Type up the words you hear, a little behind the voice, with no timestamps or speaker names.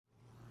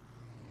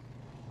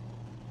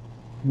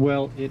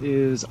Well, it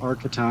is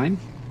ARCA time.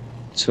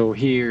 So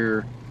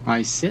here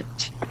I sit.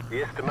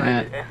 The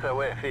estimated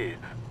SOF is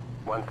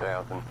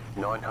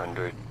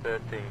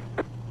 1,913.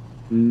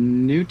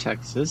 New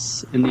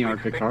Texas in the We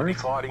ARCA expect to be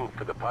cars. fighting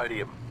for the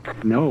podium.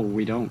 No,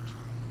 we don't.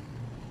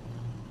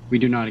 We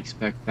do not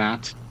expect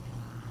that.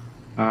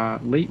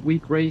 Late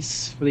week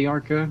race for the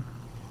ARCA.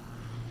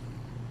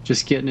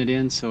 Just getting it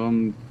in, so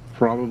I'm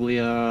probably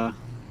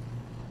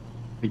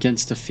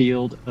against a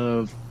field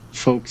of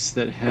folks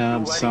that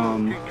have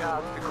some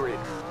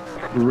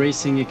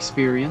racing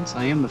experience.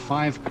 I am the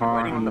 5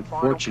 car,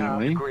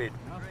 unfortunately.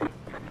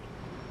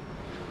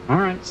 All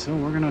right, so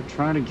we're gonna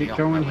try to get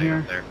going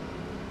here.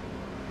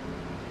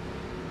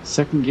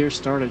 Second gear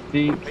start, I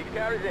think.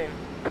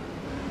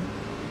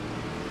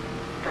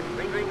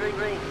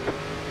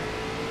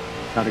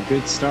 Got a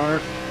good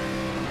start.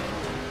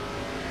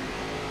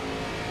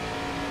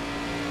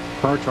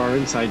 Car to our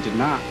inside did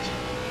not.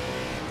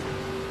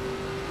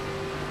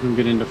 We'll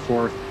get into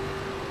fourth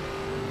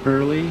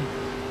early.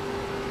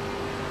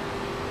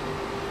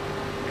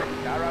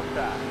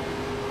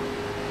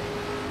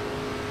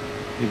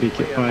 Maybe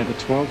get by the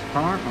 12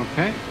 car.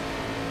 Okay.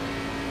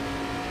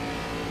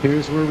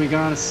 Here's where we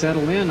gotta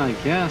settle in, I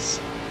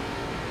guess.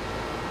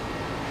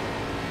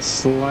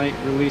 Slight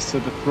release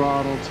of the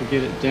throttle to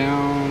get it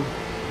down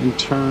in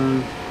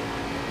turn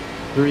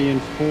 3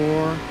 and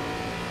 4.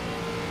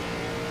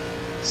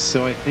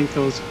 So I think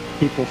those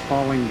people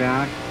falling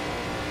back,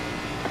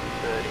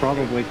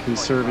 probably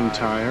conserving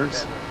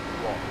tires.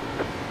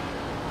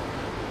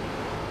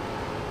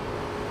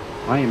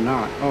 I am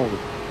not. Oh,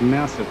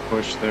 massive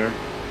push there.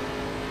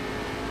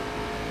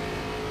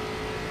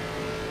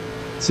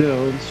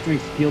 So the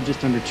strength field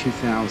just under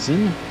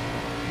 2,000.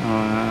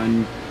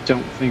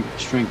 Don't think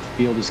strength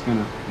field is going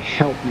to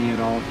help me at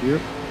all here.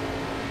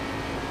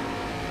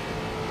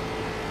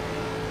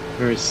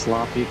 Very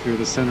sloppy through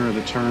the center of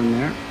the turn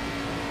there.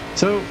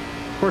 So, of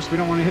course, we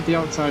don't want to hit the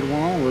outside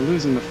wall. We're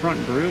losing the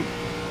front group.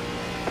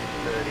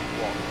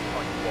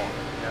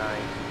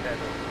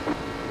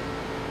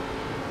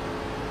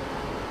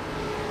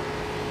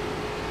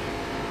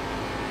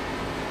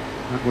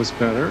 31.197. That was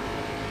better.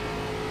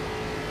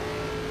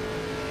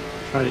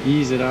 Try to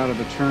ease it out of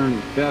the turn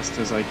as best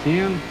as I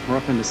can. We're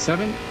up into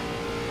 7.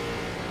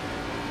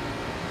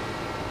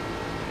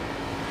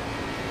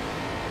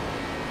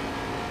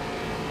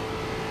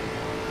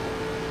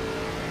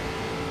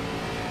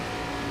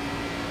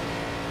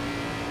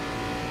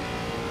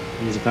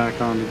 He's back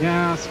on the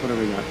gas. What do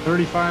we got?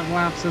 35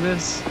 laps of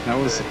this. That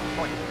was a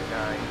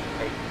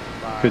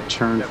good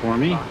turn for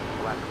me.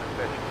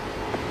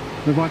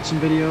 We've watched some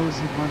videos.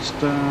 I've watched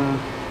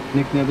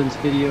Nick Nevin's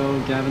video,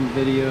 Gavin's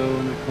video,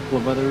 and a couple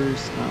of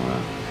others.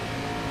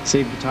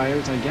 Save the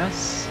tires, I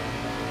guess.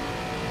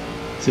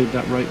 Save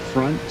that right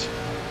front.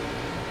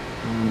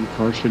 The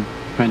car should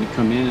kind of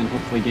come in and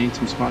hopefully gain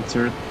some spots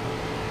there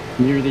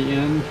near the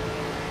end.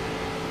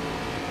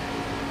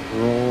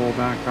 Roll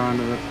back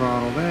onto the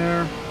throttle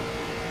there.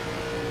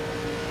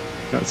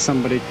 Got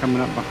somebody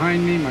coming up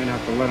behind me. Might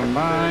have to let them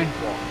by.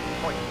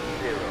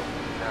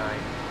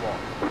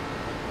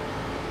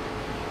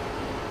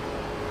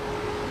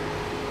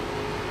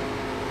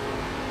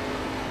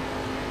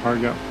 Car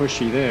got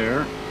pushy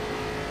there.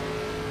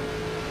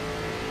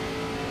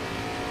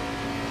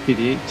 See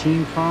the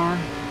 18 car.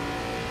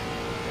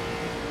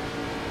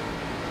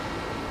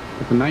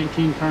 Got the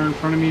 19 car in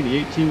front of me, the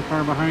 18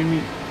 car behind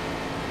me.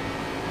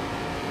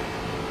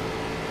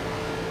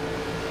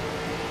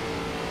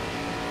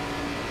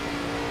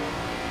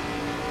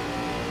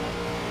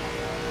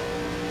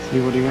 See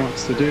what he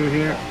wants to do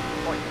here.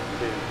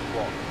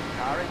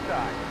 Car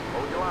inside.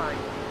 Hold your line.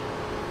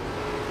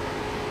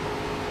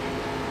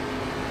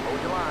 Hold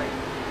your line.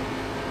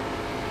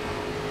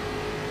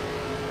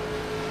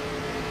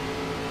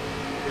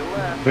 Still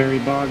left. Very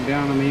bogged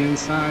down on the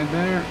inside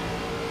there.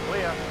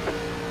 Clear.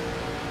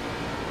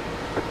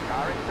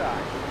 Car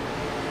inside.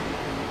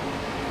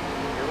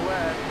 Still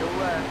left. Still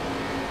left.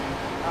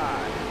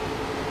 High.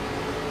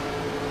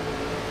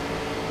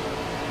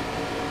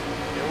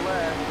 Still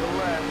left. Still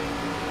left.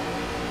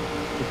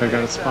 If I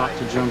got a spot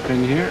to jump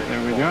in here,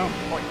 there we go.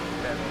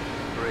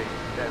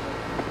 0.737.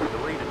 The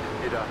leader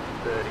did a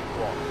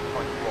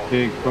 31.1.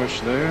 Big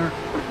push there.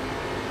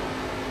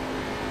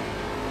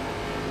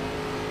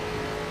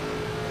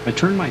 I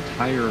turned my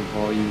tire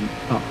volume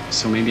up,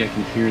 so maybe I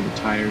can hear the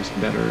tires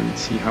better and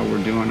see how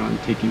we're doing on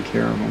taking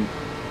care of them.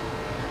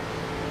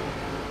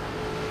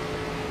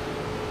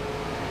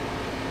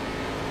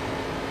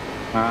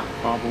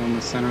 Bobble in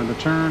the center of the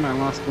turn. I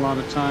lost a lot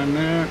of time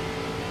there.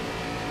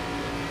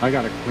 I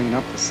got to clean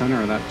up the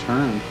center of that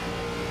turn.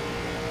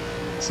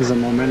 This is a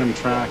momentum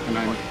track, and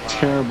I'm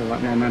terrible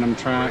at momentum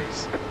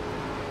tracks.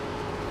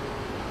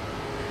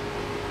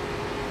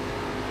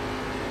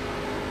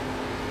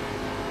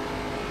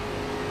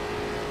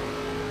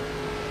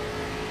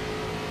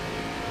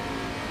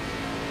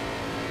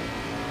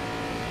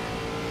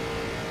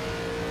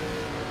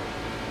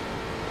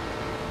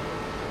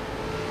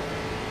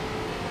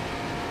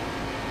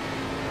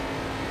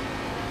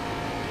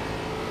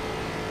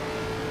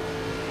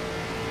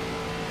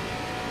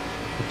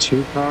 The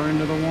 2 car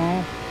into the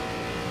wall.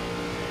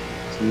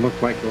 Doesn't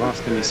look like he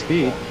lost any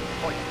speed.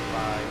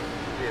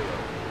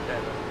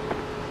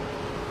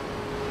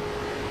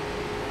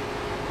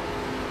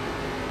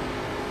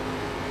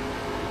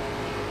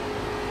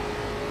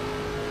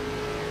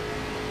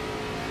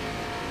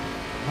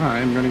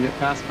 I'm going to get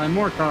passed by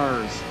more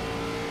cars.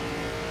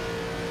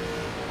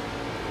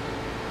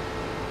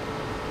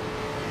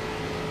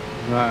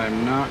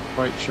 I'm not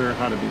quite sure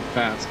how to be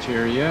fast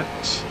here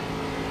yet.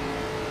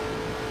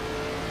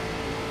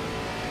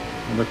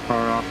 Another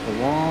car off the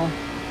wall.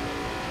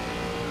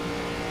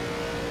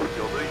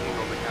 You're losing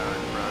on the car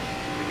in front.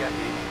 The gap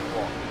is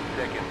 1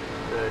 second,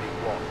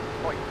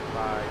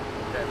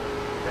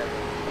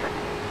 31.577.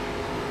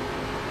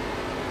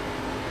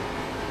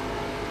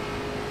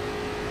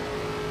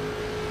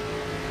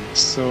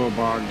 So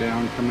bogged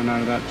down coming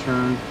out of that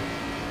turn.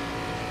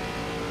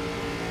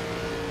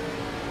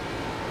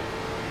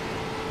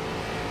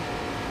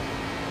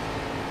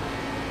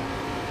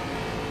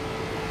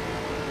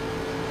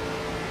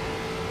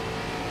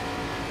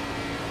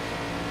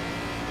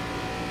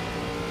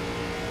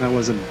 That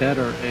was a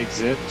better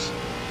exit.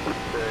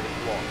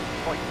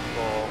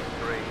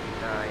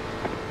 31.439.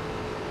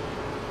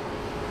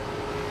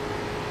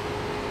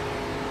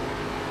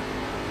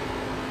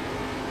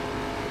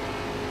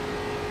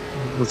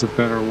 That was a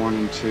better 1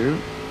 and 2.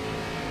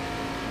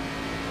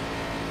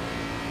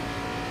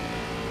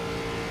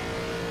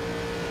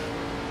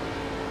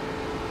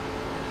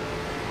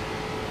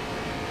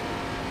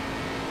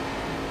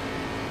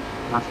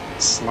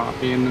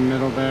 Sloppy in the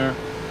middle there.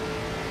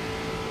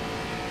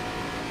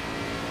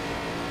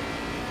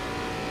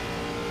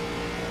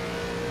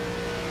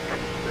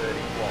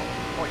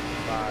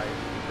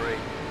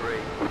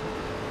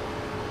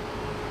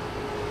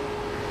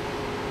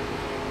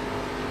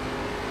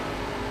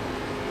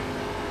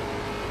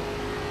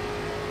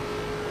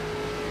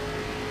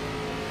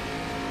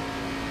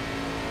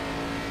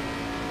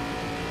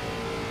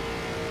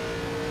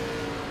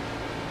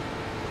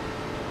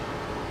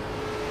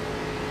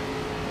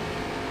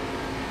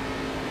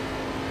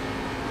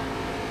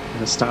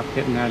 To stop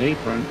hitting that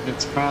apron.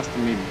 It's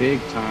costing me big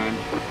time.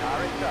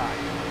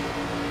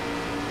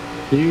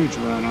 Huge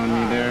run on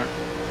me there.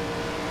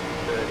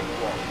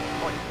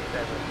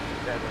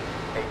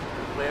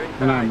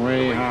 And I'm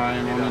way high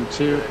in 1 and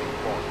 2.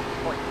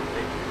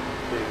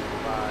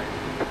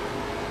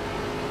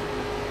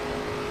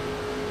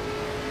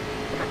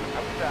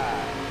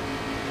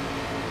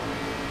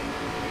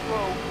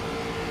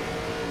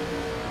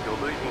 You're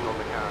losing on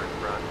the car in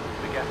front.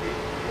 The gap is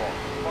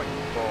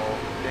 1.4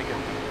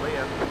 seconds.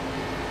 Clear.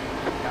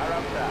 Car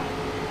outside.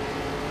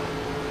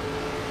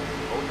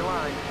 Hold your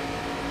line.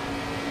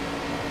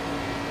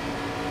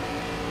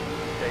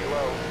 Stay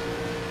low.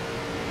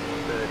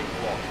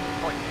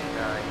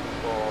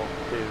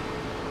 31.942.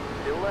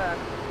 Still there.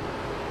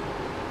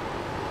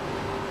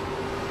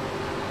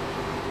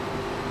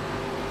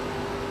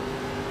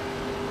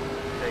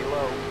 Stay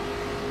low.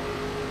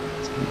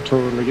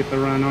 Totally get the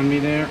run on me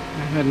there. I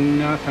had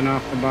nothing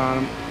off the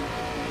bottom.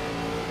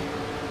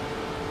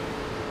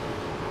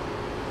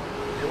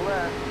 Still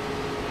there.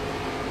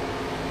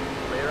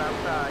 Clear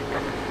outside.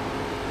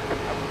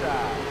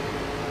 Outside.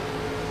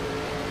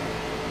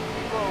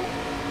 Keep low.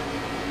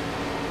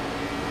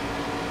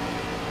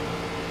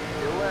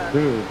 Still there.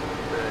 Dude,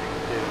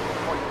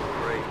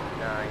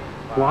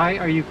 32.395. why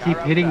are you keep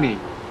hitting me?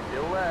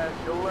 Still there.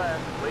 Still there.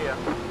 Clear.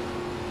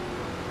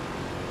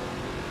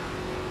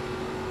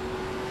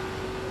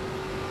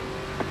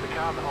 The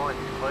car behind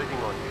is closing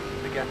on you.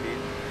 The gap is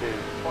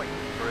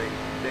 2.3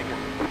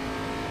 seconds.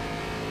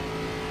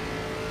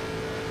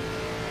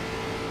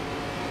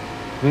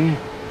 Man.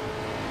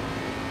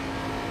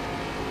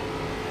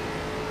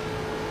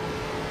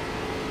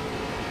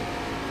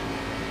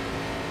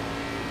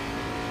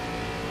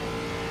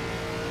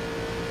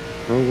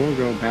 So we'll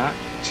go back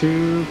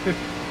to 50,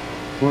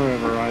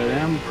 wherever I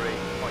am.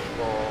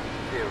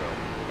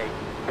 3.408.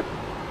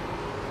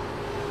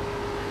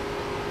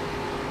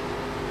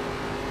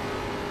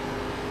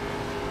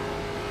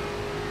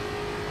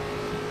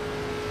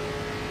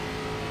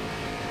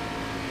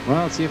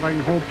 Well, let's see if I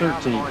can hold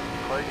 13. Closing on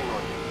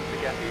you. The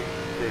gap is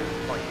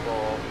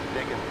 2.4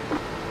 seconds.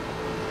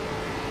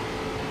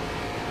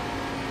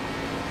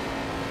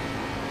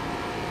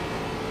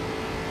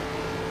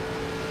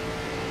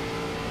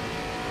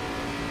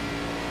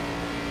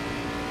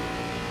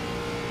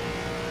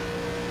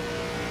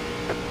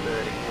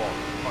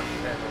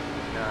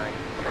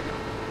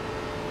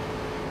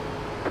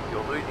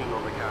 You're losing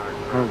on the car in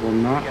front. I will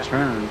not The gap is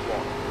turn. 1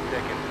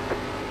 second.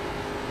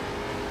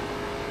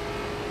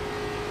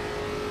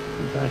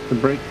 Back the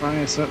brake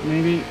bias up,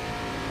 maybe.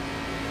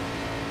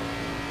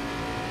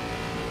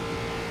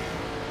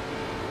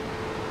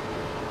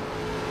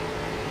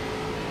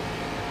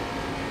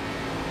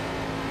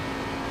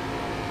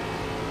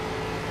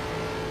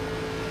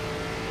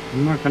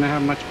 I'm not going to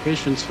have much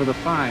patience for the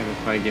 5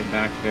 if I get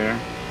back there.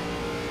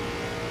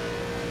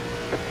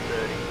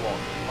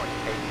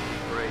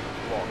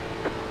 31.831.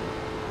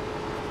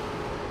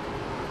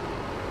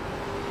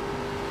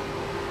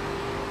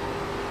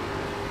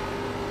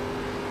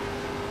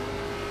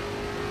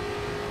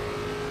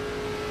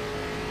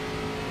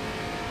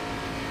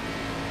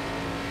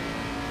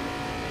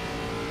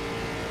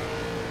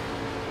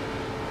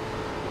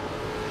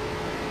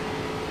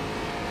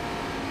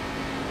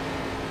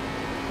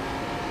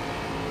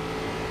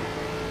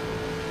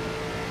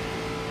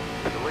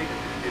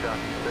 listed at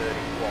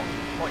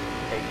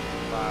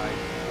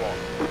 31.851.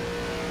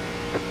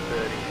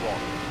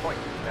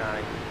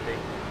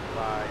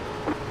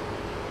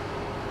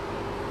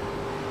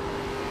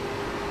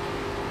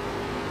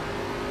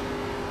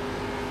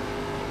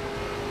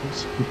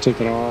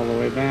 Take it all the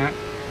way back.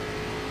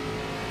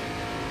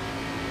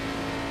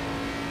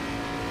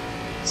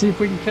 See if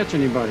we can catch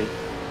anybody.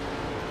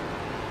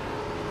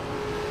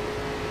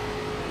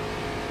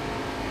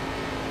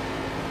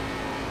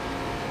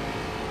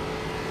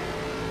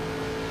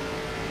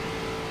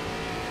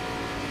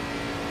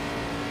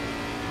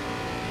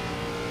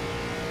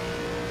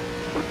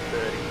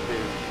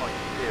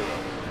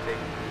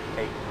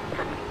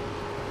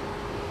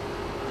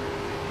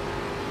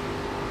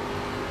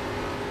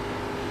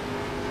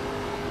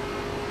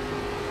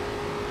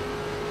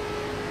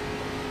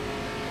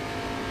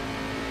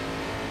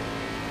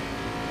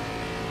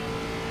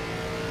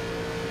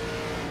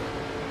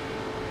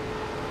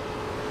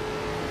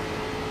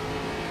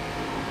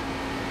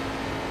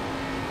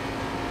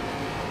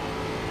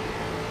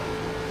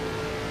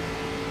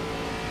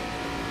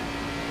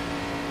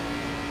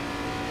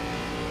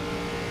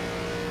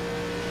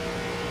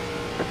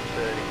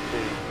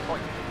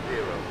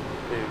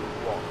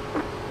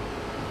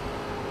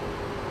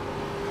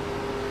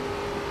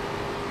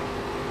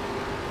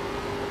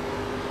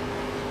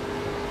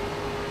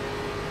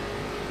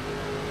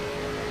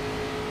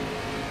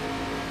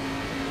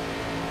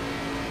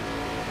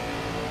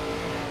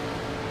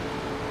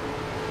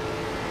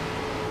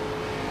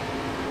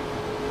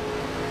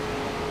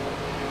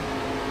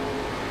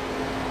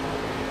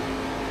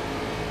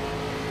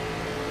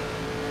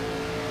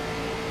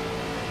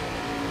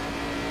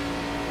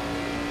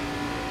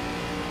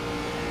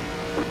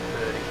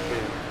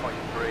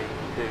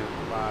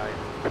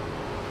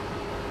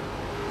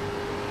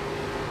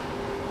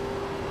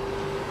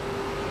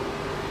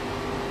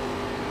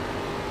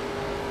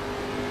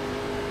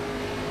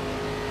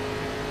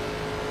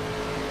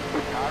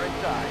 Car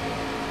inside.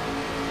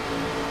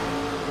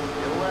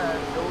 Still there,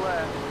 still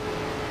there.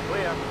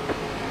 Clear.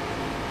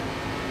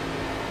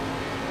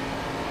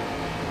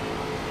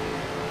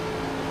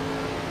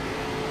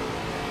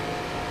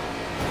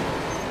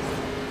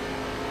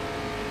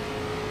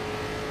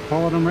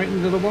 Followed him right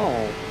into the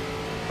wall.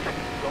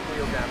 Front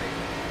wheel damage.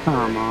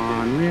 Come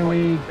on,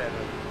 really?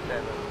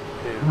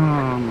 772.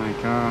 Oh my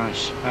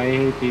gosh. I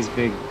hate these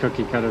big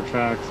cookie cutter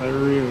tracks. I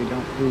really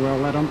don't do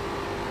well at them.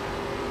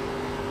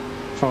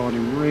 Followed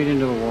him right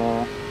into the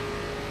wall.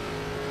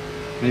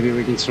 Maybe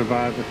we can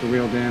survive with the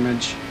wheel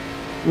damage.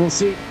 We'll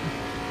see.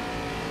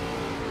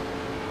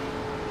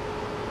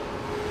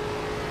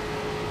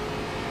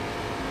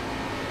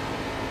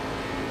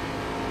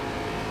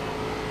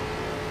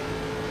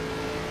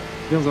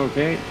 Feels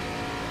okay.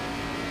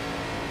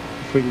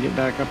 If we can get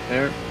back up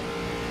there.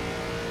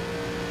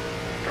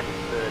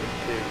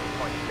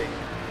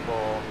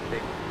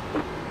 32.646.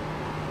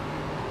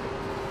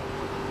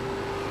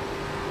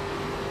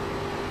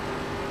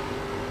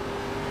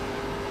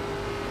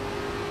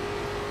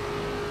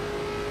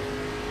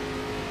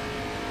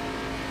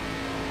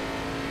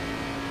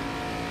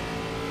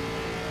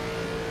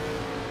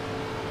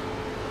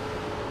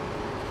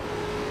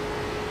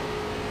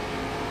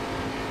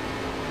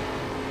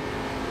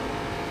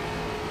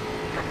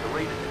 The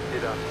reader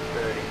did up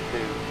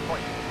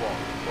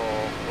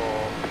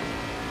 32.144.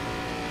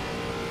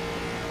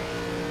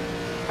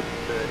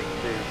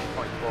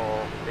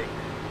 32.46.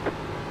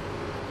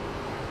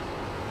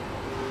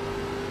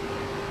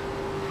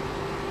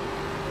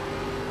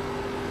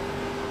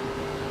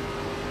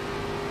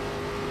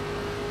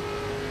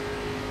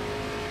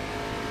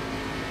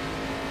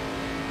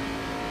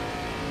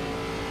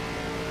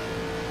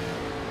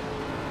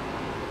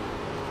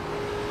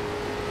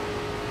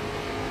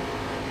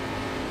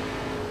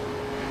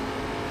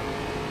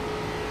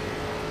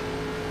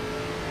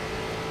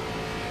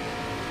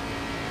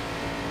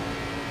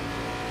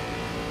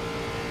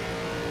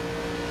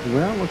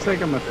 Well, looks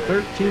like I'm a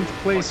 13th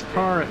place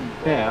car at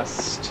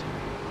best.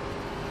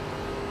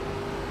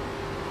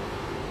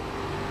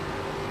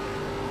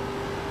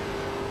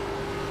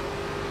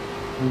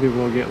 Maybe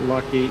we'll get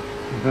lucky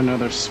with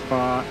another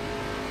spot,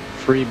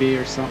 freebie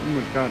or something.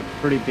 We've got a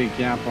pretty big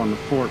gap on the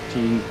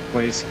 14th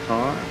place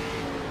car.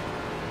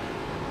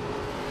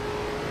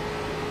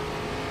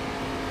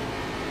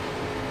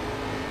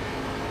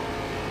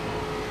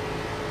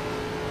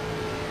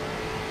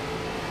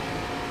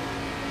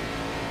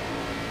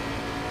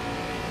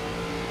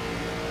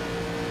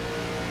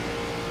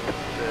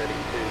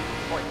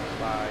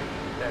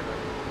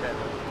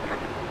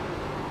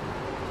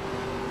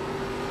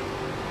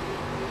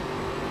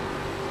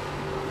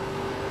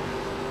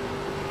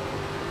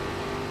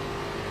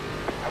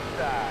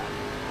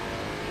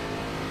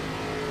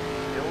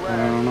 I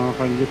don't know if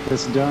I can get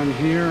this done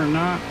here or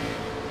not.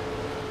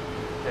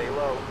 Stay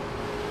low.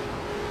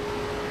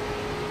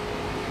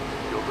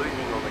 You're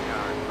losing on the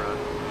car in front.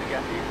 The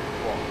gap is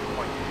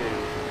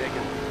 1.2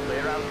 seconds.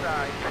 Clear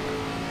outside.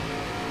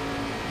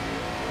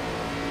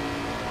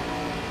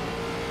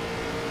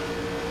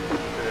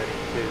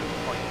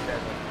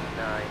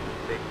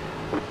 32.796.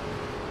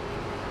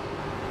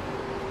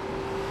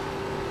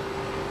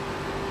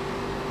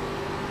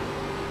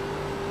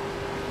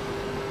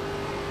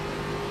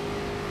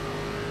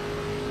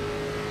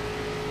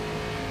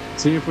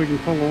 See if we can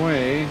pull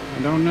away. I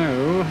don't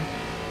know.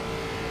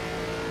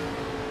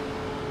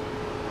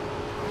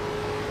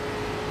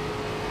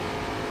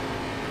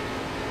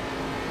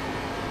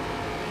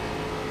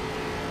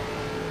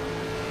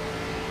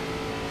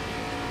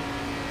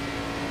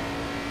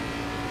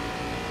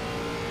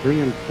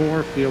 Three and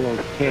four feel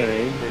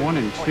okay. 1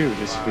 and 2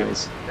 just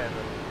feels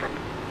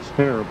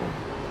terrible.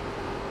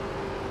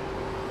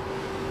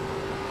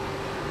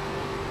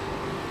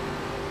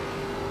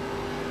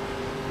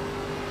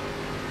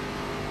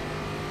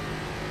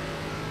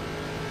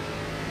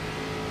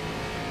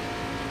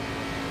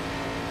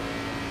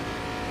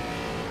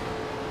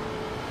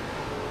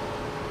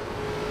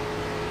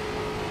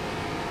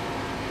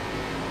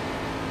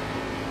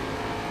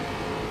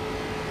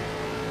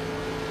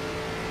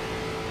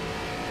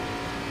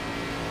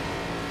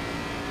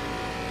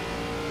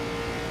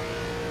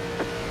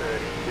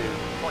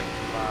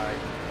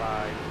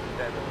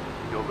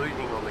 You're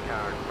losing on the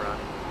car in front.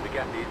 The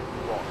gap is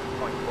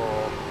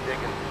 1.4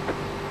 seconds.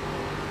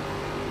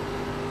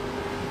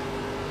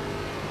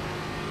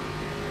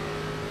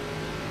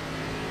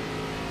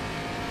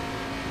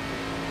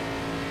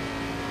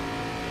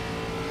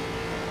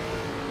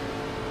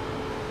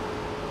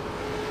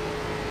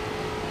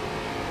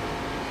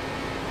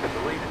 The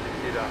leader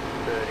is up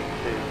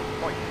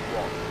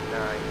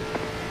 32.19.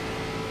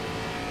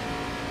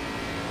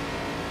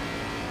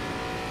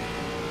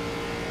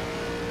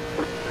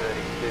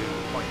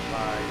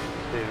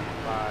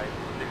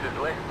 This is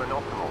less than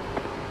optimal.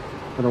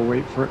 Gotta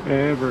wait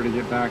forever to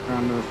get back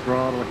onto the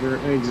throttle here,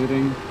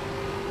 exiting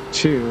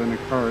 2, and the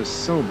car is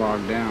so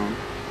bogged down.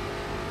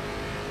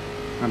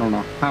 I don't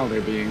know how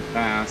they're being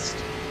fast.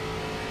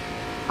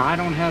 I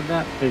don't have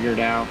that figured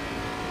out.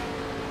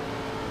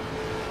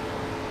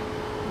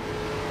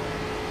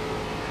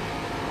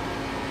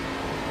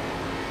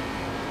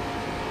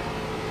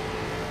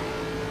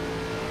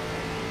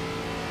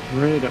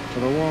 Right up to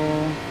the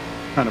wall.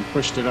 Kind of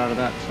pushed it out of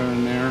that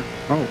turn there.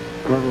 Oh,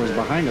 whoever was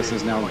behind us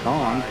is now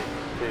gone.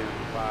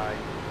 2.5.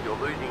 You're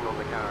losing on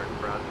the car in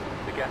front.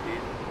 The gap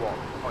is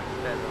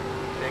 1.7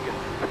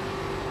 seconds.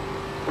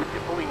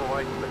 You're pulling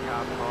away from the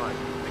car behind.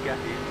 The gap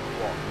is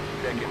 1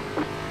 second.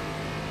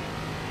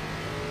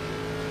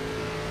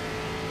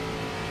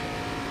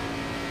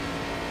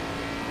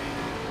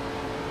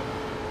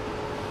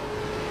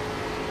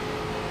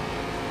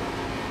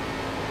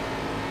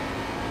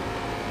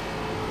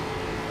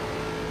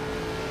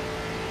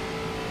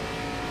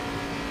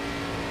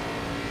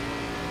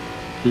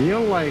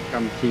 Feel like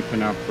I'm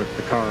keeping up with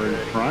the car in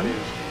front.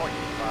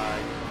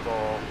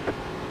 32.54.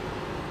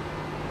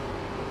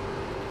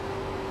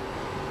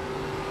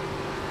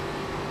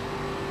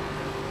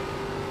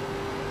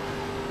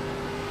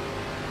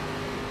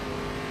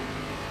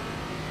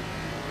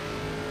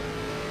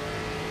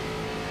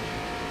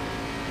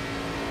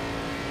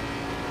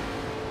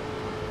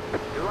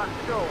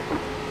 Let's go.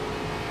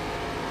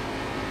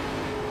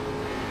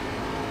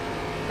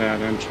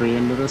 Bad entry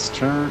into this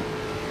turn.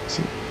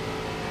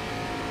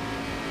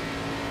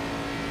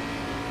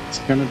 It's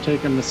going to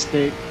take a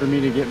mistake for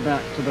me to get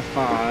back to the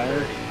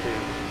 5.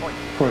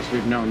 Of course,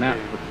 we've known that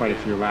for quite a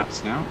few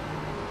laps now.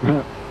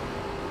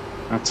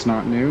 That's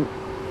not new.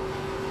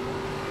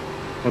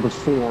 Or the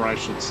 4, I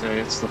should say.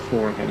 It's the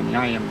 4 ahead of me.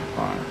 I am the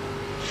 5.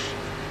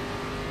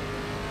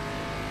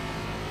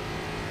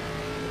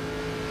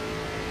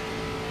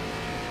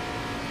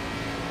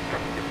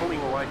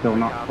 Still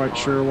not quite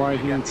sure why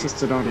he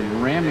insisted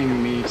on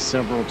ramming me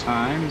several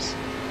times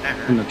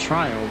in the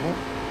trial.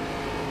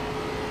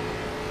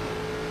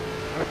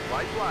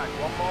 White flag,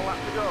 1 more lap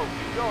to go.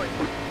 Keep going.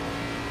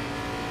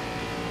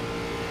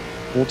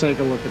 We'll take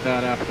a look at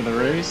that after the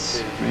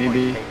race.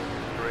 Maybe.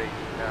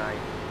 3.9.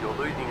 You're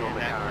losing on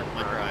the car in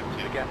front.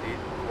 The gap is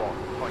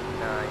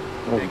 1.9.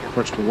 Oh,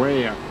 pushed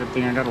way up. Good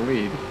thing I got a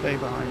lead. Stay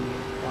behind you.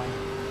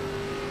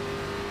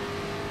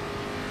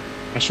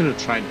 I should have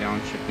tried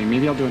downshifting.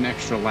 Maybe I'll do an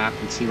extra lap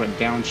and see what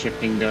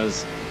downshifting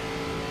does.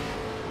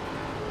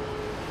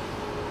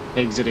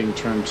 Exiting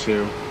turn 2.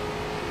 You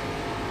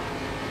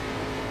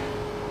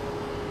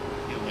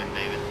win,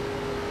 David.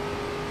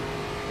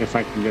 If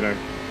I can get a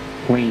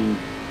clean.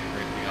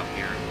 Racing up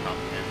here in top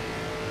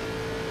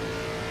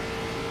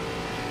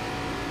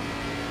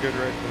 10. Good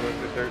race to look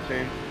at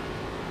 13.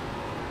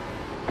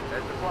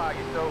 There's the flag,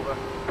 it's over.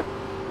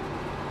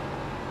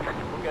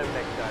 We'll get it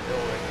next time,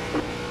 don't worry.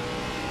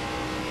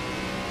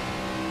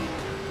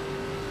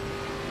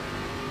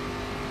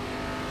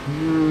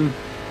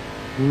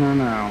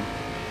 No.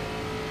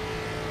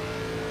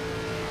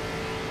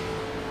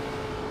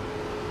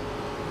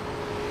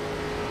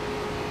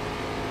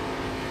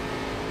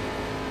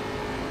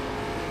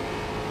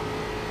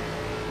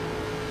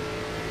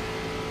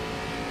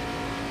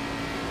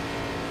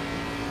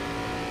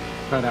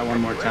 Try that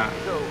one more time.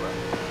 It's over.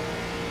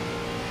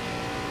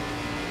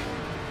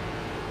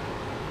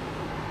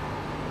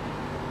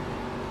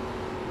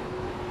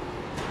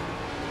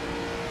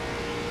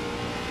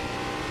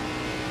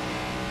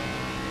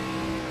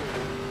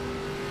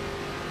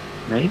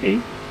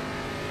 Maybe.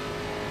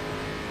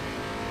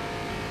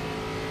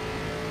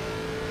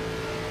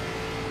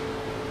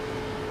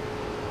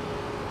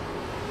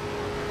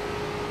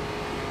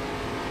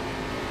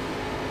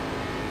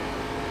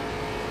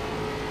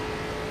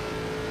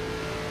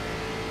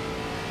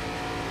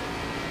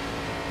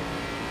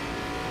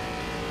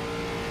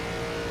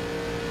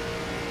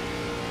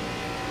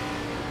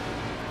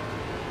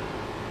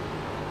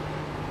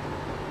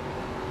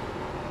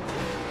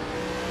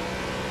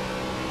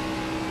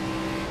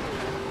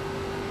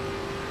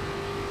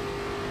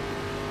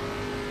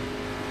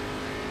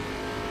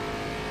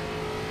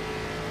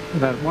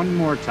 That one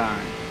more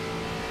time.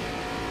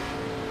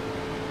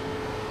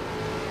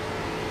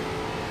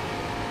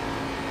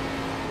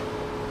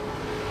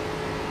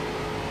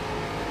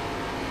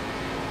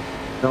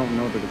 Don't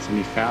know that it's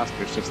any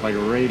faster. It's just like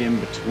right in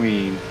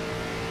between.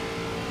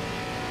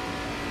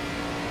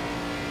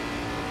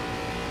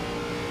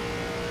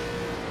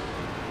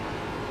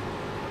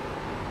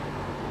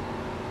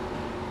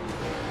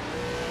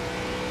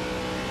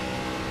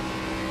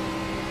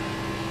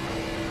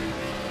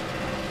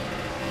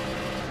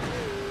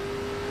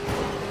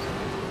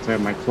 So I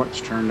have my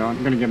clutch turned on.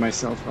 I'm going to give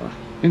myself a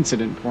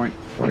incident point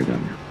before I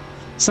done.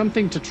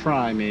 Something to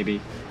try, maybe.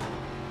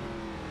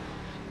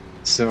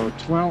 So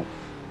 12th,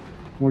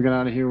 we'll get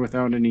out of here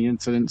without any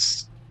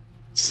incidents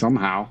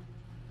somehow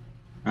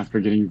after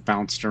getting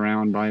bounced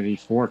around by the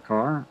 4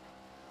 car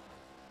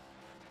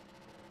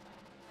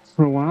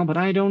for a while. But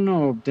I don't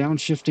know.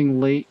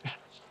 Downshifting late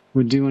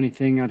would do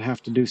anything. I'd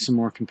have to do some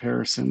more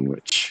comparison,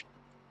 which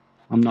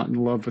I'm not in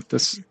love with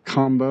this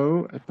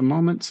combo at the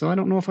moment. So I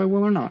don't know if I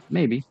will or not.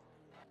 Maybe.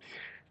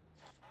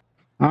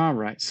 All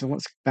right, so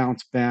let's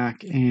bounce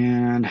back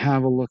and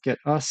have a look at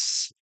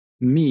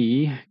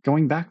me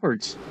going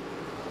backwards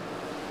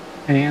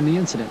and the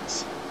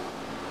incidents.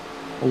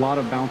 A lot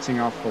of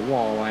bouncing off the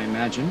wall, I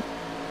imagine.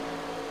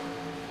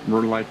 We're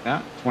like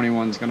that.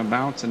 21's going to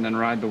bounce and then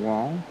ride the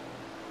wall.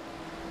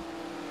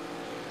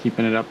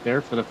 Keeping it up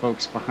there for the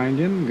folks behind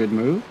him. Good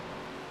move.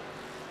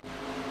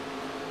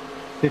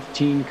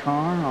 15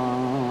 car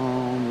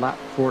on lap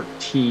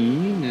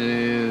 14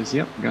 is,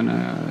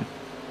 gonna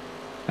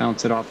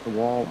bounce it off the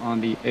wall on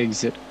the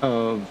exit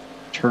of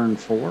turn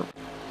 4.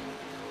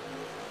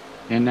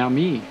 And now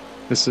me.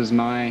 This is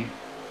my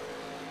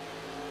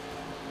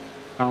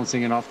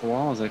bouncing it off the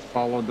wall as I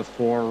followed the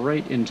 4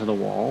 right into the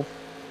wall.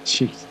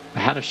 Jeez, I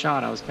had a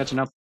shot. I was catching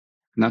up,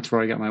 and that's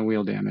where I got my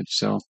wheel damage.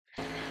 So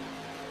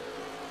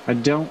I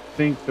don't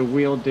think the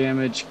wheel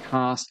damage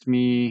cost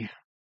me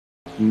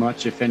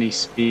much, if any,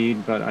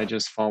 speed, but I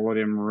just followed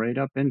him right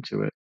up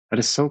into it. That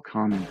is so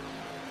common.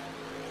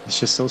 It's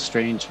just so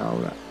strange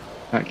how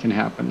that can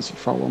happen as you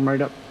follow him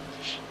right up.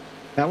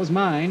 That was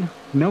mine.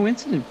 No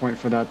incident point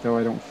for that, though,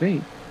 I don't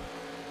think.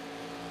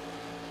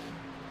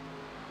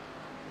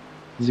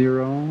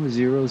 0,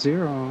 0,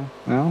 0.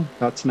 Well,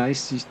 that's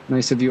nice.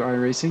 Nice of you,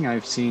 iRacing.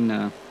 I've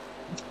seen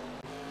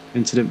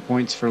incident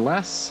points for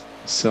less.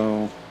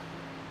 So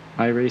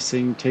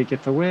iRacing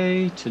taketh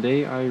away.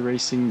 Today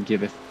iRacing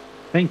giveth.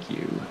 Thank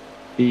you.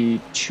 The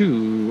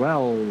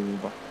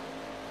 12.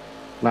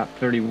 Lap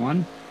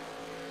 31.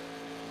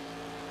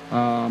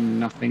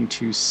 Nothing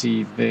to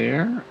see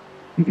there.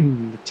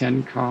 The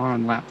 10 car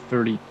on lap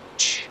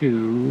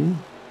 32.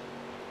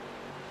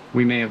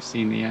 We may have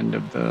seen the end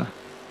of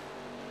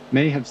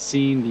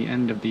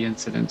the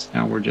incident.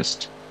 Now we're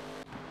just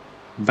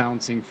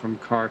bouncing from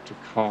car to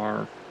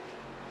car.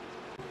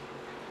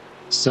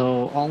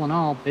 So all in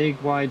all,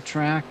 big wide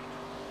track.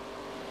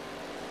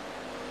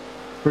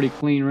 Pretty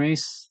clean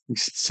race.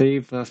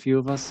 Save a few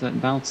of us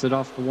that bounced it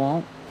off the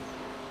wall.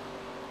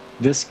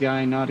 This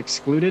guy not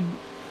excluded.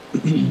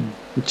 The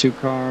 2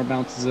 car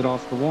bounces it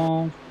off the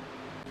wall.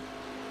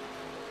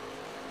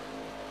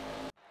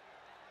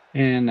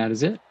 And that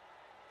is it.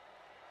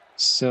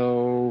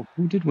 So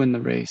who did win the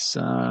race?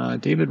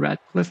 David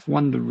Ratcliffe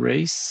won the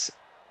race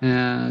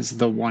as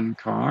the 1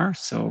 car.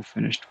 So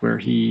finished where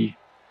he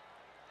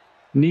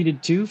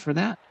needed to for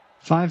that.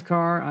 5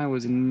 car, I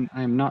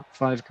am not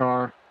 5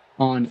 car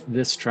on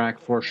this track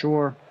for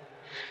sure.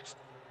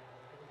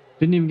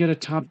 Didn't even get a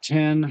top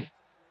 10,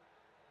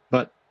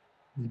 but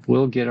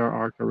we'll get our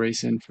ARCA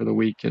race in for the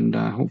week and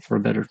hope for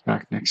a better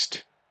track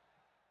next.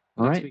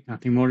 All right,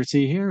 nothing more to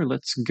see here.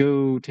 Let's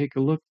go take a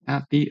look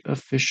at the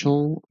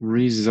official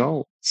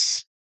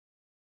results.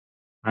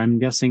 I'm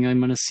guessing I'm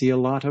going to see a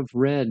lot of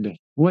red.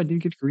 Oh, I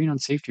did get green on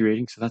safety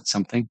rating, so that's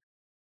something.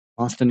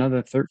 Lost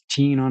another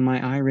 13 on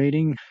my I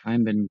rating.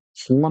 I've been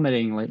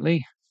plummeting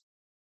lately.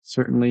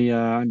 Certainly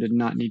I did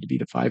not need to be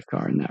the 5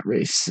 car in that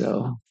race.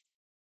 So,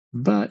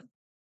 but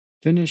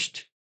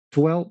finished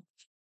 12th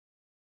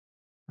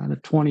out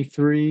of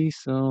 23,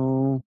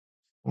 so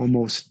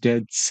almost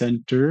dead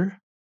center.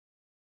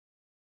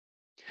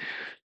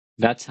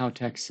 That's how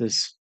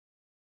Texas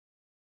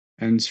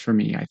ends for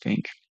me, I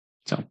think.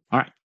 So, all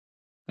right.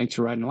 Thanks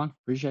for riding along.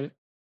 Appreciate it.